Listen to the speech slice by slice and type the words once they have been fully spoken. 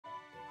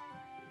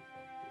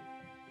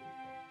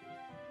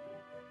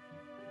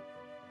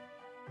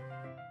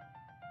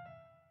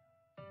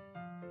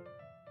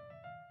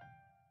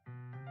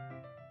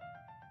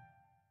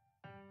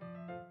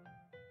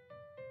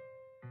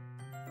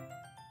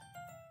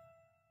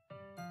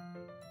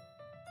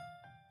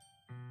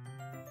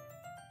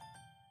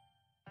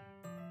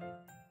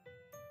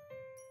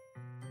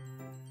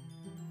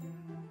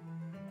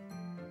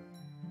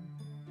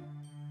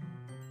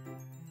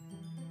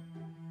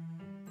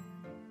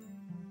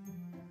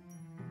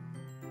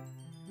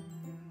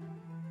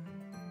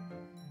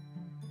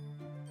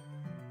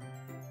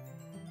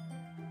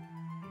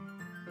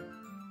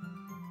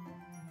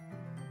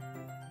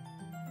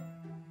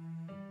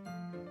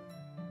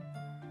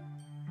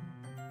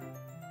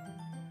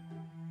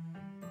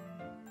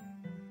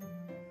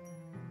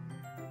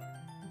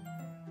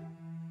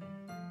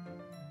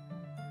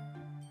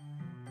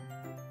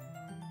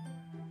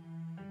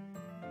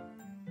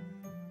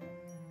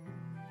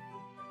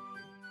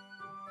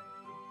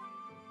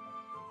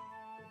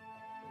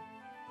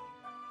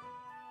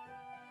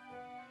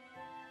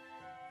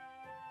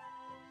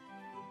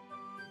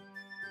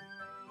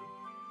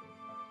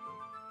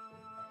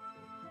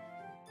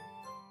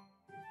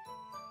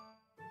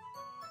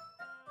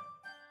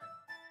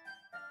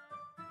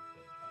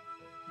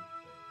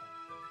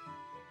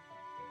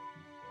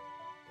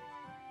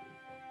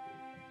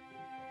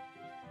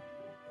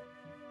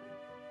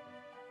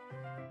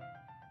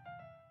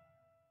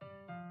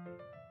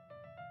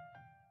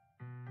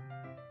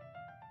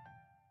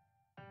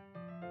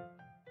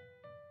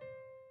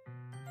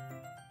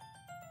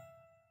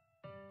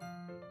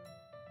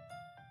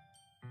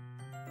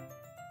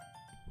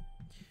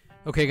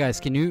Okay, guys,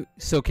 can you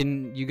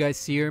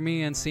guys hear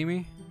me and see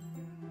me?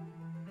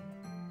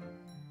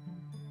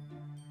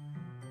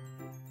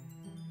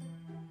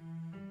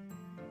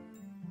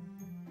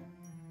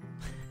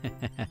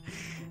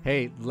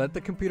 Hey, let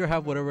the computer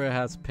have whatever it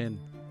has pinned.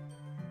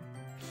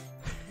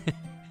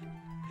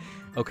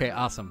 Okay,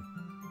 awesome.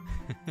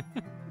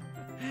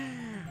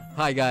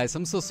 Hi guys,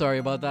 I'm so sorry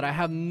about that. I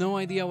have no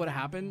idea what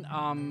happened.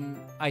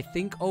 I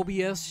think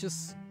OBS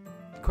just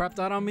crapped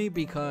out on me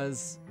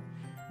because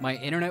my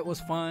internet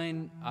was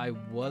fine. I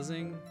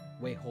wasn't.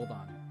 Wait, hold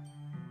on.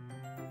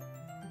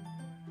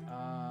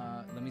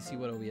 Let me see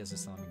what OBS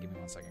is telling me. Give me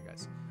 1 second,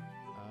 guys.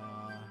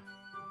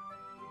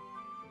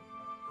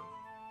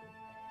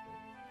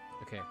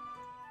 Okay.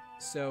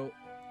 So,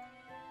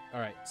 all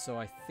right. So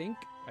I think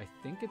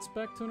it's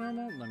back to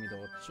normal. Let me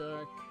double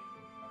check.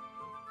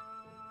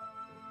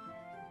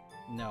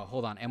 No,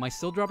 hold on. Am I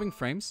still dropping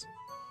frames?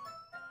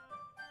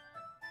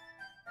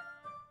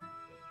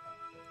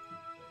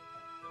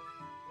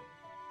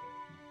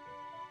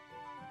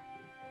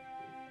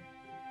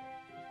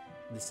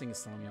 This thing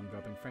is telling me I'm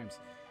dropping frames.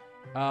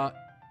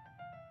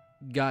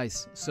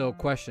 Guys, so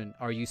question.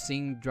 Are you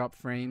seeing drop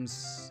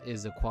frames?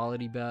 Is the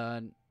quality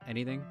bad?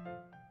 Anything?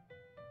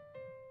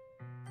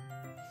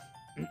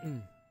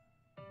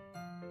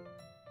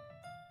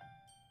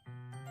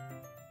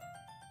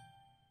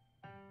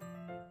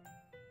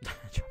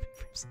 Dropping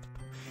frames.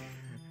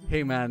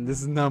 Hey man,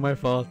 this is not my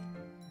fault.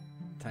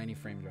 Tiny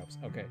frame drops.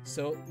 Okay,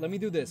 so let me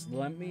do this.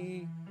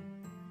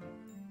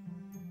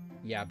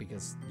 Yeah,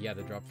 because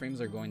the drop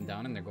frames are going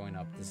down and they're going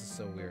up. This is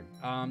so weird.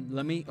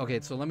 Let me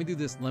do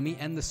this. Let me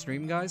end the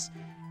stream, guys,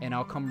 and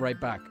I'll come right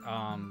back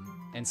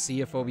and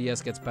see if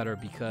OBS gets better,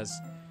 because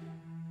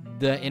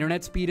the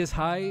internet speed is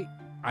high.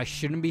 I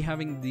shouldn't be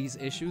having these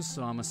issues,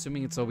 so I'm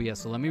assuming it's OBS.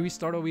 So let me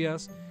restart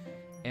OBS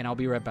and I'll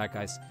be right back,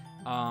 guys.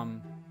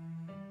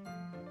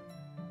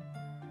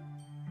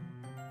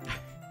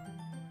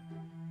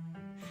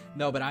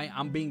 No, but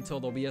I'm being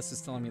told OBS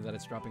is telling me that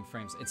it's dropping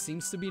frames. It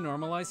seems to be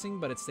normalizing,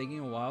 but it's taking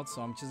a while,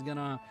 so I'm just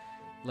gonna...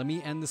 Let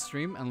me end the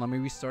stream and let me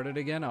restart it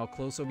again. I'll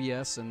close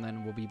OBS and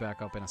then we'll be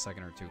back up in a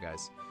second or two,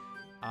 guys.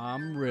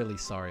 I'm really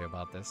sorry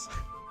about this.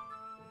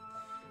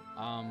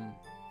 Hold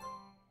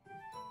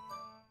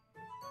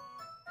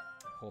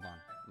on.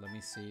 Let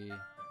me see...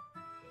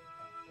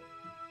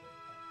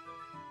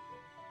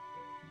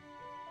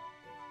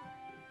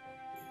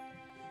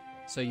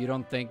 So you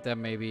don't think that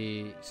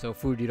maybe... So,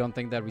 Food, you don't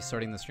think that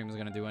restarting the stream is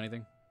going to do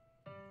anything?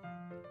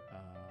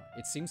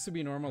 It seems to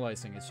be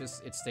normalizing. It's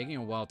just... It's taking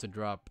a while to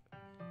drop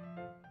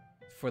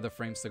for the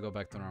frames to go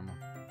back to normal.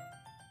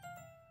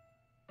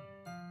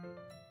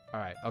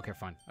 Alright, okay,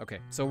 fine. Okay,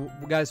 so,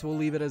 guys, we'll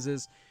leave it as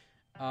is.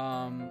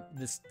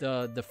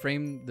 The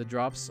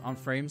drops on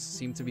frames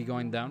seem to be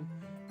going down.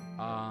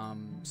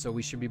 So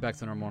we should be back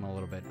to normal in a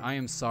little bit. I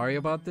am sorry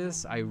about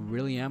this. I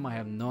really am. I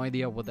have no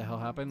idea what the hell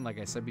happened. Like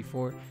I said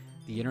before...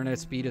 The internet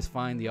speed is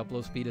fine. The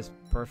upload speed is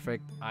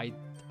perfect. I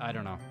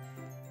don't know.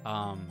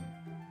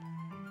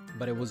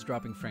 But it was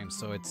dropping frames,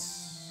 so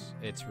it's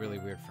really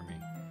weird for me.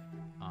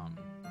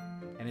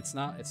 And it's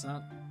not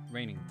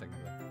raining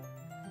technically.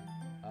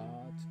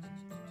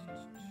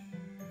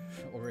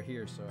 Over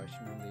here, so I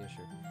should remember the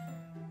issue.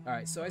 All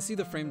right, so I see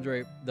the frame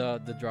rate,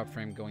 the drop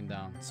frame going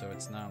down, so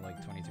it's not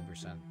like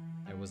 22%.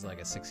 It was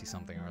like a 60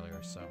 something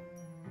earlier, so.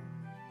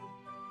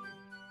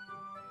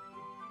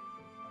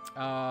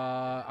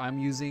 I'm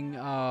using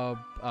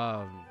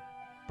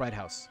Bright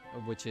House,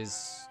 which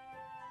is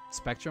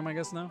Spectrum, I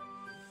guess now.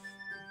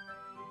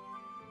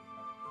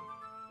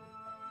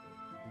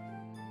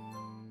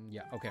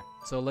 Yeah, okay.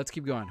 So let's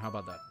keep going. How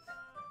about that?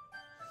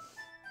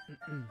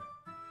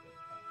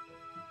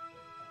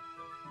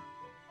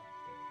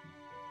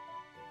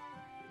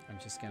 I'm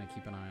just gonna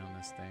keep an eye on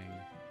this thing.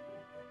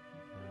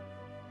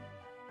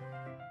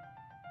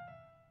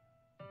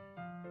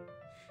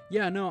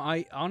 Yeah, no,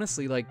 I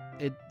honestly, like,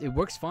 it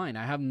works fine.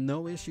 I have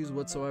no issues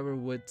whatsoever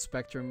with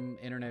Spectrum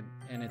internet,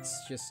 and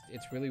it's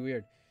really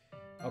weird.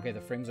 Okay, the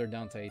frames are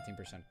down to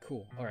 18%.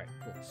 Cool. All right,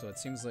 cool. So it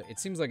seems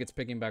like it's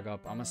picking back up.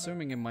 I'm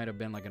assuming it might have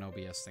been like an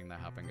OBS thing that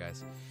happened,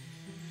 guys.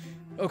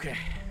 Okay,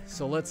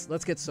 so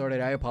let's get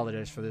started. I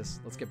apologize for this.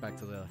 Let's get back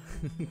to the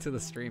to the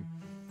stream.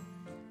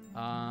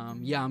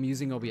 Yeah, I'm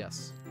using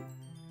OBS.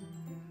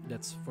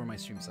 That's for my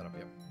stream setup.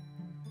 Yep.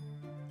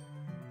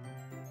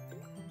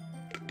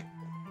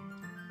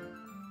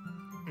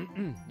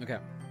 Okay,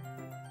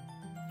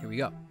 here we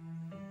go.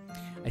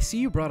 I see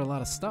you brought a lot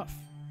of stuff.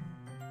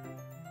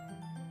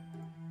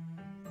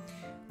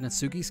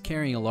 Natsuki's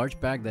carrying a large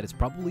bag that is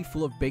probably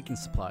full of baking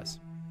supplies.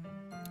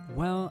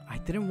 Well, I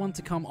didn't want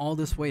to come all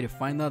this way to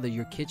find out that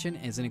your kitchen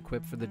isn't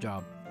equipped for the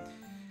job.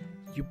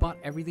 You bought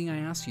everything I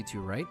asked you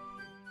to, right?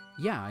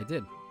 Yeah, I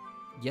did.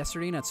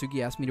 Yesterday,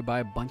 Natsuki asked me to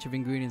buy a bunch of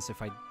ingredients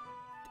if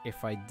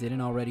I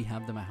didn't already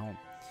have them at home.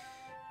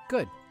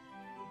 Good.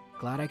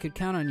 Glad I could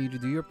count on you to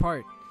do your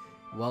part.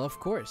 Well, of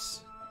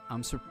course.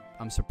 I'm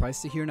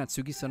surprised to hear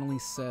Natsuki suddenly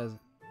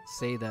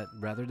say that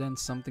rather than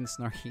something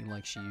snarky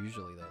like she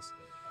usually does.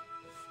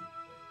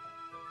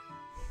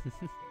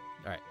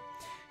 Alright.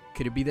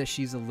 Could it be that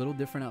she's a little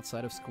different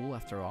outside of school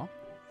after all?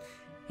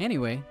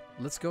 Anyway,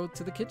 let's go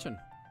to the kitchen.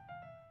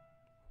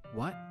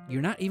 What?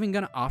 You're not even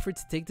gonna offer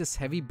to take this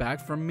heavy bag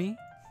from me?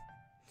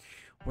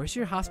 Where's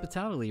your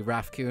hospitality,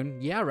 Rafcoon?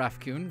 Yeah,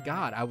 Rafcoon.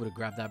 God, I would have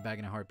grabbed that bag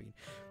in a heartbeat.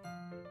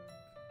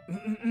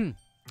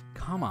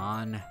 Come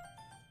on.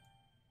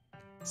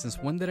 Since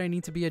when did I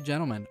need to be a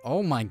gentleman?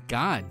 Oh my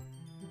god.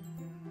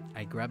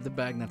 I grabbed the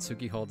bag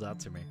Natsuki holds out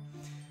to me.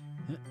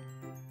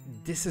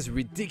 This is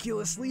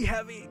ridiculously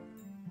heavy.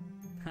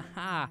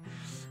 Haha.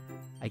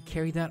 I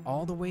carried that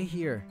all the way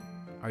here.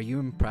 Are you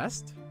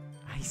impressed?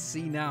 I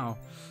see now.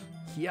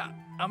 Yeah,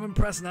 I'm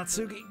impressed,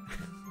 Natsuki.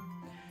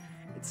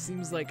 It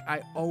seems like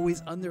I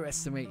always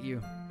underestimate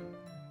you.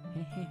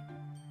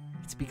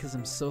 It's because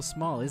I'm so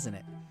small, isn't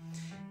it?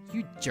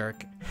 You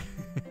jerk.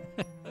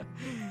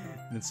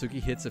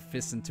 Natsuki hits a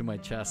fist into my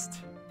chest.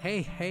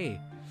 Hey,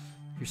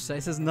 your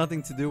size has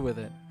nothing to do with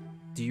it.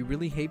 Do you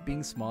really hate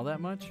being small that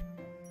much?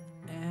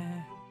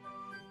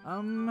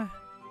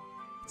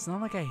 It's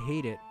not like I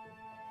hate it.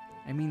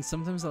 I mean,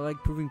 sometimes I like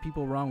proving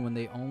people wrong when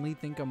they only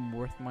think I'm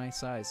worth my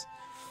size.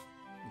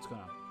 What's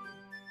going on?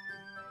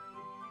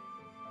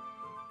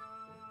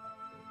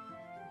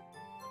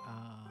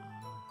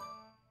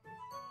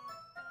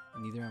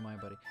 Neither am I,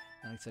 buddy.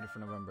 Not excited for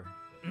November.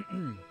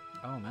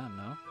 Oh man,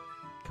 no.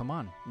 Come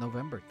on,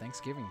 November,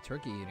 Thanksgiving,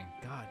 turkey eating.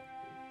 God.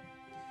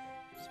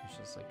 As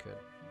much as I could.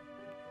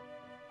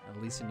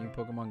 At least a new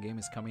Pokemon game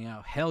is coming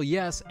out. Hell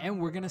yes,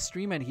 and we're gonna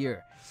stream it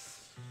here.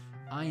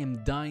 I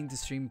am dying to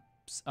stream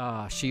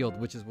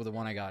Shield, which is the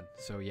one I got.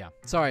 So yeah.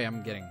 Sorry,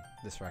 I'm getting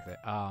distracted.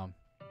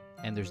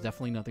 And there's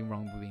definitely nothing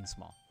wrong with being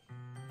small.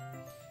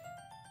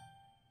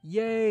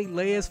 Yay!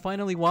 Leia's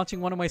finally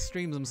watching one of my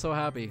streams. I'm so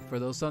happy. For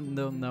those who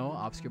don't know,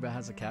 Obscure Bat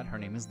has a cat. Her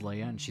name is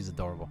Leia, and she's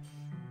adorable.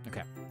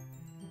 Okay.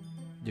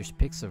 There's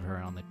pics of her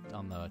on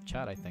the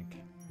chat, I think.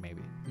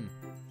 Maybe.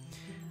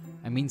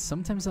 I mean,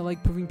 sometimes I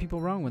like proving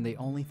people wrong when they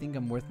only think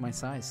I'm worth my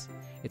size.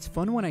 It's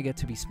fun when I get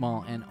to be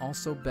small and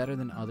also better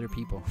than other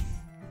people.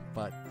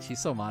 But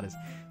she's so modest.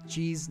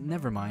 Geez,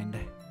 never mind.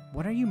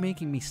 What are you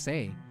making me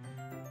say?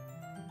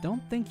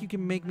 Don't think you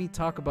can make me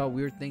talk about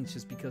weird things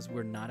just because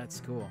we're not at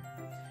school.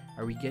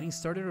 Are we getting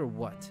started or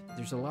what?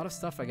 There's a lot of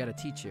stuff I gotta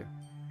teach you.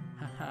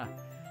 Haha.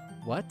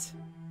 What?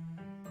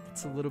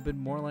 It's a little bit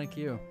more like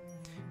you.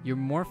 You're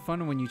more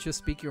fun when you just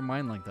speak your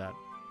mind like that.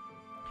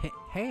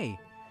 Hey,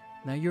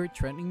 now you're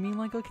threatening me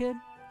like a kid?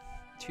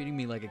 Treating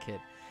me like a kid.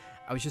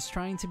 I was just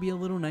trying to be a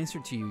little nicer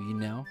to you, you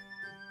know?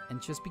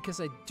 And just because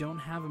I don't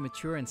have a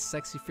mature and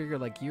sexy figure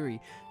like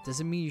Yuri,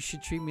 doesn't mean you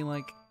should treat me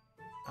like...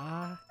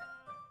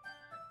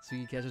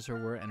 Suki catches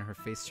her word and her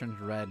face turns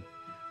red.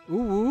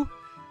 Ooh,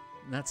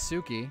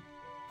 Natsuki,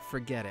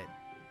 forget it.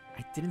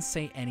 I didn't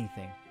say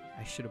anything.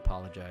 I should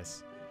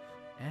apologize.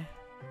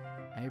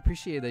 I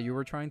appreciate that you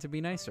were trying to be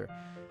nicer.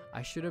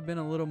 I should have been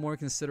a little more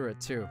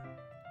considerate too.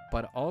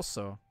 But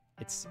also,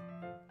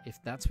 if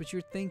that's what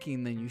you're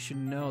thinking, then you should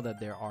know that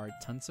there are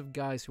tons of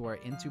guys who are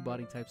into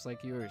body types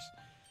like yours.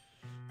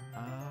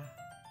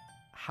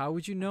 How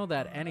would you know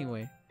that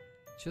anyway?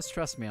 Just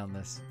trust me on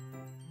this.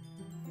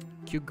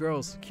 Cute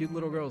girls, cute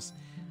little girls.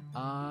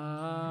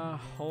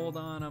 Hold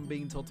on, I'm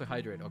being told to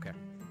hydrate. Okay.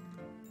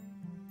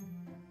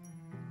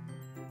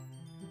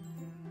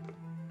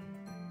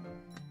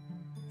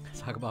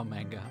 Talk about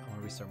manga. I want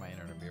to restart my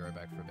internet. Be right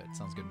back for a bit.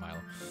 Sounds good, Milo.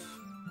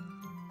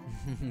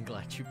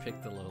 Glad you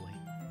picked the lowly.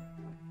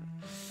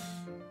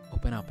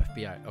 Open up,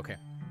 FBI. Okay.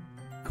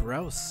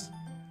 Gross.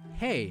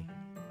 Hey,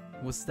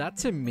 was that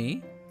to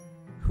me?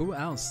 Who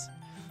else?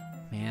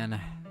 Man,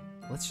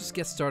 let's just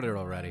get started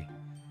already.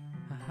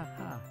 Ha ha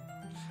ha.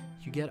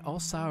 You get all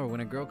sour when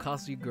a girl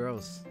calls you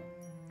gross.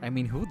 I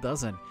mean, who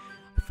doesn't?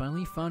 I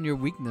finally found your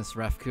weakness,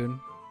 Rafcoon.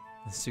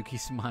 Natsuki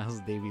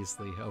smiles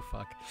deviously. Oh,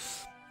 fuck.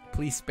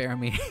 Please spare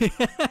me.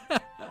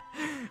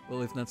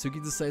 Well, if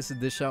Natsuki decides to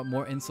dish out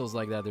more insults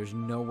like that, there's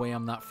no way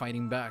I'm not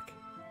fighting back.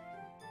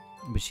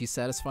 But she's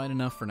satisfied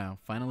enough for now.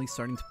 Finally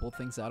starting to pull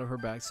things out of her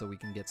bag so we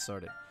can get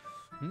started.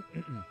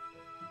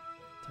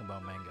 Talk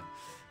about manga.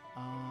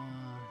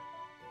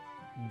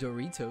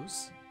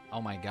 Doritos.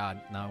 Oh my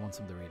god. Now I want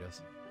some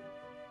Doritos.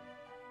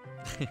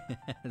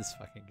 This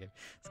fucking game.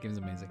 This game is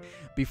amazing.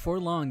 Before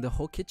long, the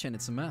whole kitchen,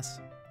 it's a mess.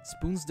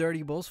 Spoons,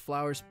 dirty bowls,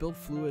 flour, spilled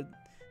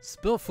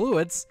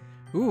fluids.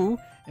 Ooh,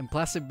 and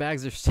plastic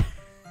bags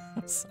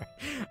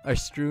are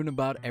strewn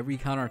about every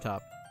countertop.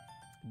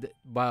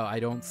 Wow, I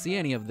don't see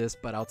any of this,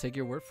 but I'll take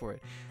your word for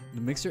it. The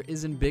mixer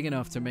isn't big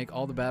enough to make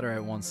all the batter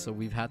at once, so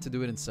we've had to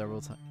do it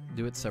several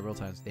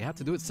times. They had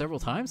to do it several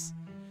times?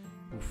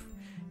 Oof.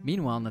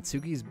 Meanwhile,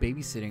 Natsuki is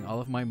babysitting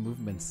all of my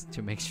movements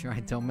to make sure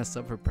I don't mess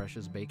up her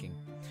precious baking.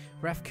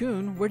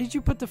 Rafcoon, where did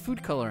you put the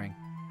food coloring?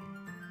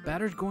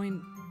 Batter's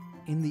going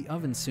in the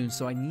oven soon,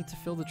 so I need to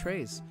fill the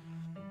trays.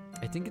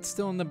 I think it's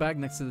still in the bag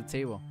next to the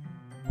table.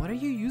 What are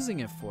you using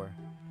it for?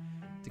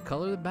 To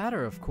color the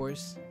batter, of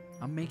course.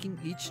 I'm making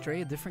each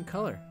tray a different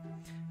color.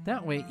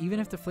 That way, even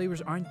if the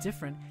flavors aren't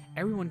different,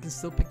 everyone can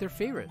still pick their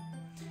favorite.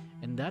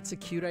 And that's a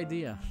cute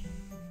idea.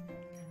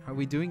 Are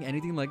we doing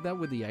anything like that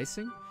with the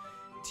icing?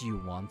 Do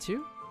you want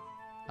to?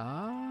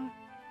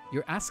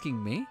 You're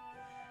asking me?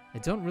 I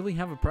don't really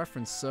have a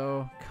preference,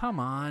 so come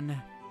on.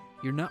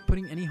 You're not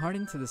putting any heart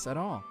into this at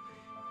all.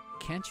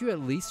 Can't you at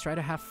least try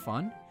to have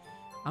fun?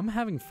 I'm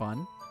having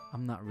fun.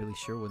 I'm not really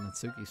sure what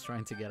Natsuki's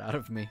trying to get out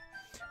of me.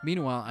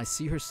 Meanwhile, I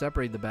see her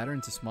separate the batter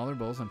into smaller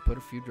bowls and put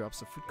a few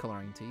drops of food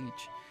coloring to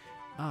each.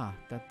 Ah,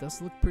 that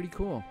does look pretty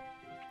cool.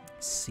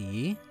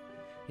 See?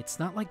 It's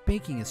not like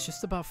baking, it's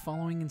just about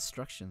following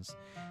instructions.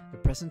 The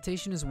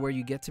presentation is where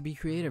you get to be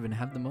creative and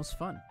have the most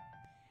fun.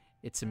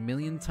 It's a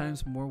million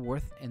times more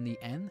worth in the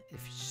end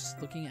if just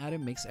looking at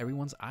it makes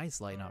everyone's eyes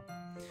light up.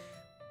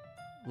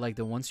 Like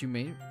the ones you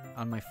made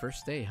on my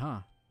first day, huh?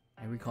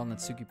 I recall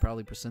Natsuki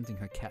proudly presenting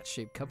her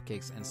cat-shaped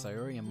cupcakes and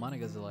Sayori and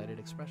Monika's delighted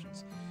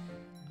expressions.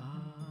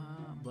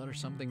 Blood or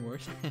something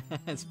worse?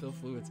 Spill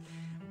fluids.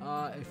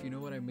 If you know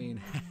what I mean.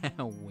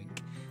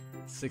 Wink.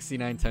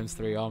 69 times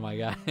 3, oh my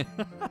god.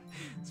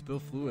 Spill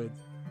fluids.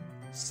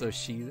 So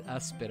she's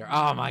a spitter.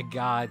 Oh my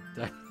god.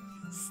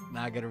 It's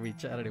not gonna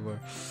reach out anymore.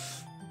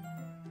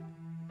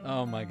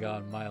 Oh my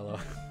god, Milo.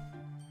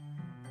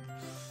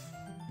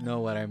 Know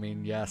what I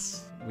mean?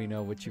 Yes, we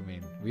know what you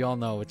mean. We all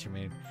know what you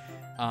mean.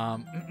 I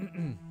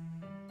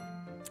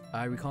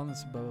recall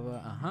this blah blah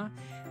blah.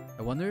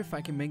 I wonder if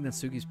I can make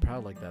Natsuki's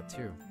proud like that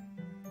too.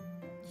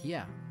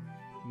 Yeah,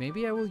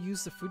 maybe I will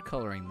use the food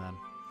coloring then.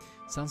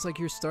 Sounds like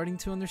you're starting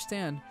to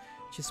understand.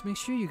 Just make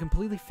sure you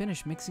completely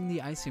finish mixing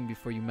the icing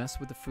before you mess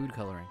with the food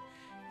coloring.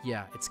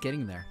 Yeah, it's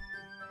getting there.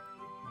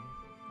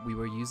 We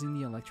were using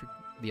the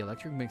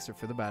electric mixer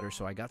for the batter,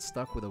 so I got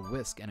stuck with a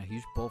whisk and a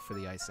huge bowl for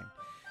the icing.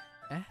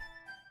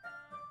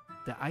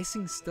 The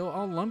icing's still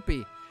all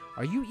lumpy.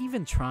 Are you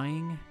even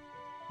trying?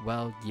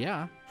 Well,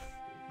 yeah.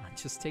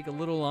 Just take a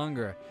little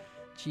longer.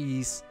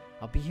 Jeez,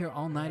 I'll be here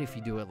all night if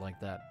you do it like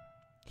that.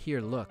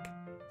 Here, look.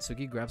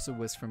 Suki grabs the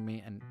whisk from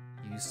me and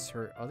uses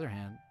her other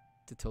hand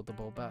to tilt the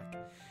bowl back.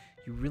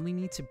 You really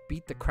need to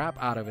beat the crap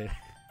out of it.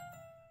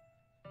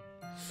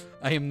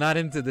 I am not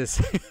into this.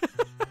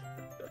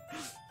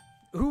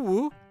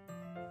 Ooh.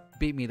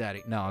 Beat me,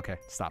 daddy. No, okay,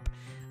 stop.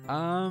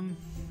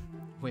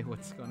 Wait,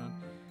 what's going on?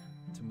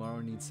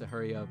 Tomorrow needs to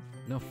hurry up.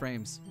 No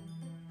frames.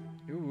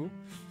 Ooh.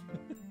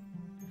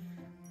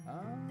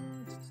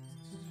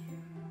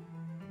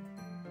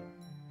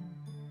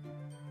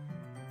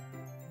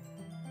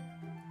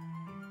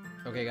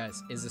 Okay,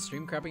 guys, is the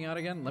stream crapping out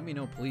again? Let me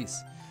know,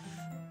 please.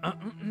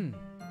 Okay.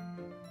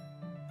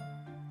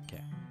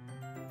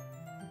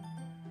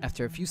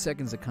 After a few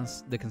seconds,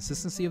 the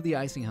consistency of the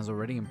icing has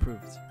already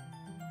improved.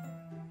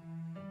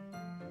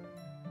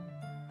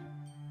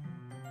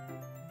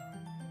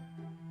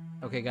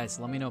 Okay, guys,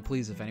 let me know,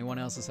 please, if anyone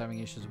else is having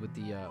issues with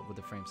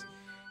the frames.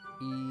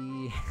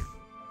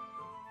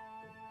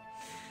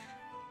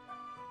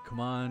 Come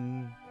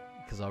on,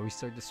 because I'll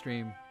restart the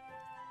stream,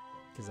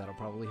 because that'll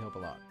probably help a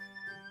lot.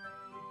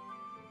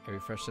 I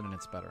refreshed it and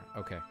it's better.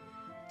 Okay,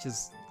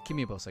 just keep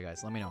me posted,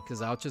 guys. Let me know,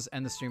 because I'll just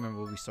end the stream and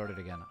we'll restart it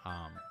again.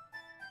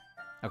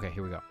 Okay,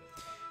 here we go.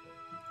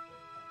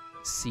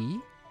 See?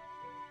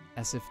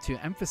 As if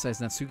to emphasize,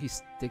 Natsuki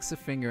sticks a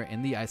finger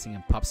in the icing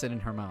and pops it in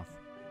her mouth.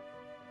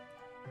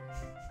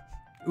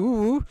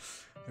 Ooh!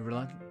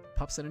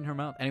 Pops it in her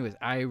mouth. Anyways,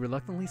 I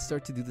reluctantly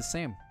start to do the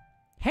same.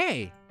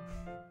 Hey!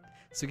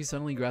 Suki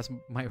suddenly grasps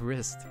my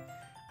wrist.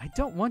 I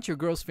don't want your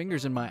gross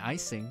fingers in my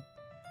icing.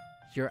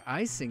 Your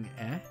icing,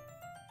 eh?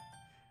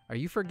 Are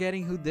you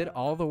forgetting who did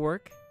all the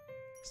work?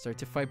 Start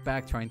to fight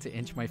back, trying to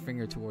inch my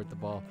finger toward the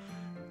ball.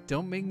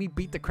 Don't make me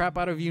beat the crap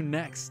out of you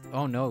next.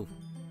 Oh no.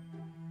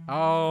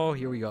 Oh,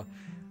 here we go.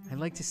 I'd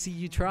like to see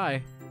you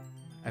try.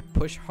 I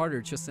push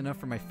harder, just enough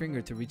for my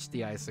finger to reach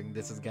the icing.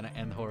 This is gonna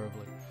end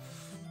horribly.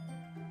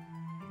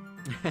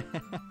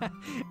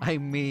 I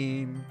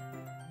mean...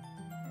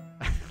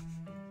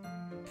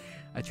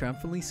 I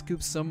triumphantly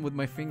scoop some with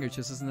my finger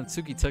just as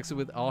Natsuki tucks it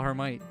with all her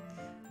might.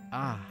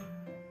 Ah.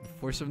 The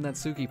force of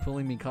Natsuki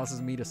pulling me causes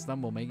me to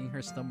stumble, making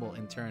her stumble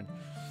in turn.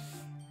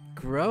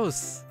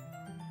 Gross.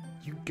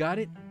 You got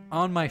it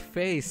on my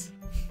face.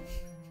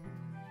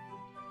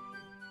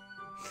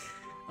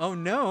 Oh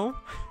no.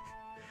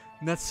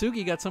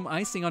 Natsuki got some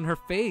icing on her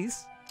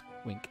face.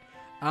 Wink.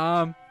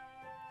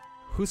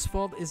 Whose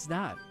fault is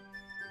that?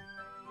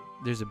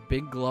 There's a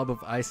big glob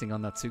of icing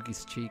on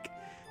Natsuki's cheek.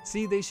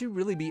 See, they should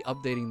really be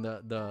updating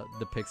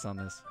the pics on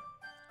this.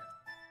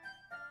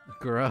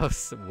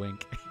 Gross.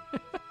 Wink.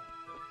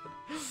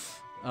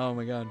 Oh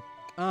my god.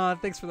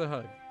 Thanks for the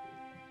hug.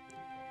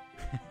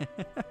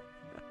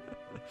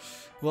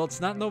 Well,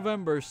 it's not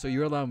November, so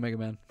you're allowed, Mega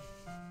Man.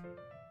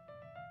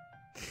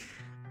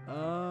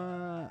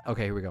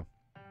 Okay, here we go.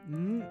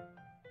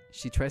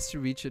 She tries to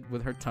reach it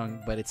with her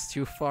tongue, but it's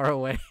too far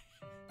away.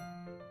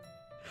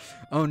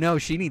 Oh no,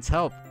 she needs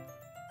help.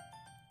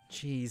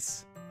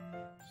 Jeez.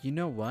 You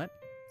know what?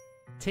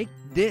 Take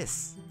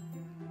this.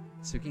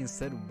 Suki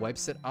instead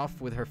wipes it off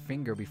with her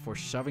finger before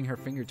shoving her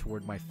finger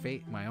toward my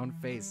own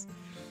face.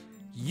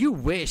 You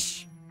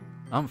wish.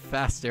 I'm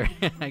faster.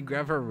 I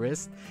grab her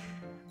wrist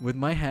with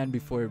my hand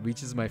before it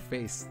reaches my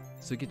face.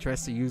 Suki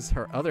tries to use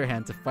her other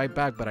hand to fight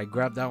back, but I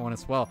grab that one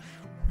as well.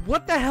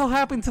 What the hell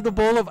happened to the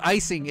bowl of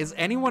icing? Is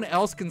anyone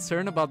else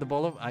concerned about the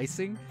bowl of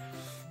icing?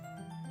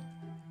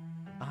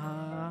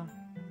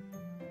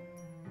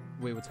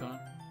 Wait, what's going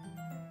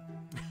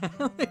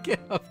on? Get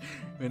up.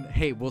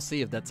 Hey, we'll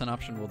see if that's an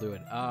option. We'll do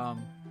it.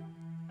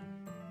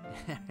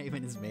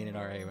 Raven is made it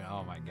already.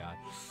 Oh my god.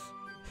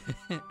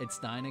 It's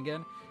dying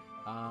again.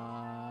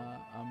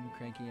 I'm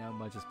cranking out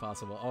much as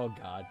possible. Oh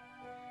god.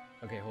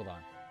 Okay, hold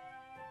on.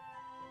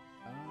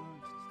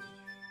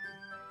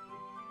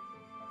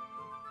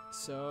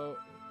 So,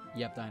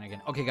 yep, dying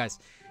again. Okay, guys,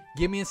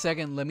 give me a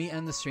second. Let me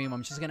end the stream.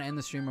 I'm just gonna end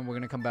the stream and we're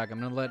gonna come back. I'm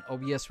gonna let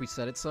OBS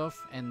reset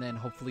itself, and then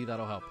hopefully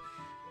that'll help.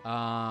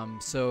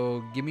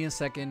 So give me a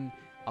second.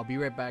 I'll be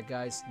right back,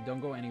 guys. Don't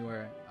go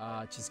anywhere.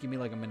 Just give me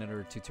like a minute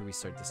or two to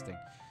restart this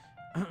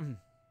thing.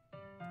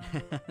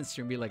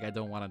 Stream be like, I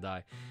don't want to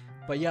die.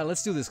 But yeah,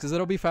 let's do this because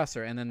it'll be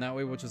faster, and then that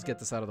way we'll just get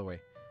this out of the way.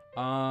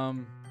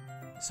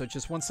 So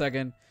just 1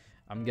 second.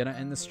 I'm gonna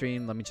end the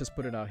stream. Let me just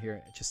put it out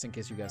here just in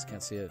case you guys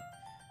can't see it.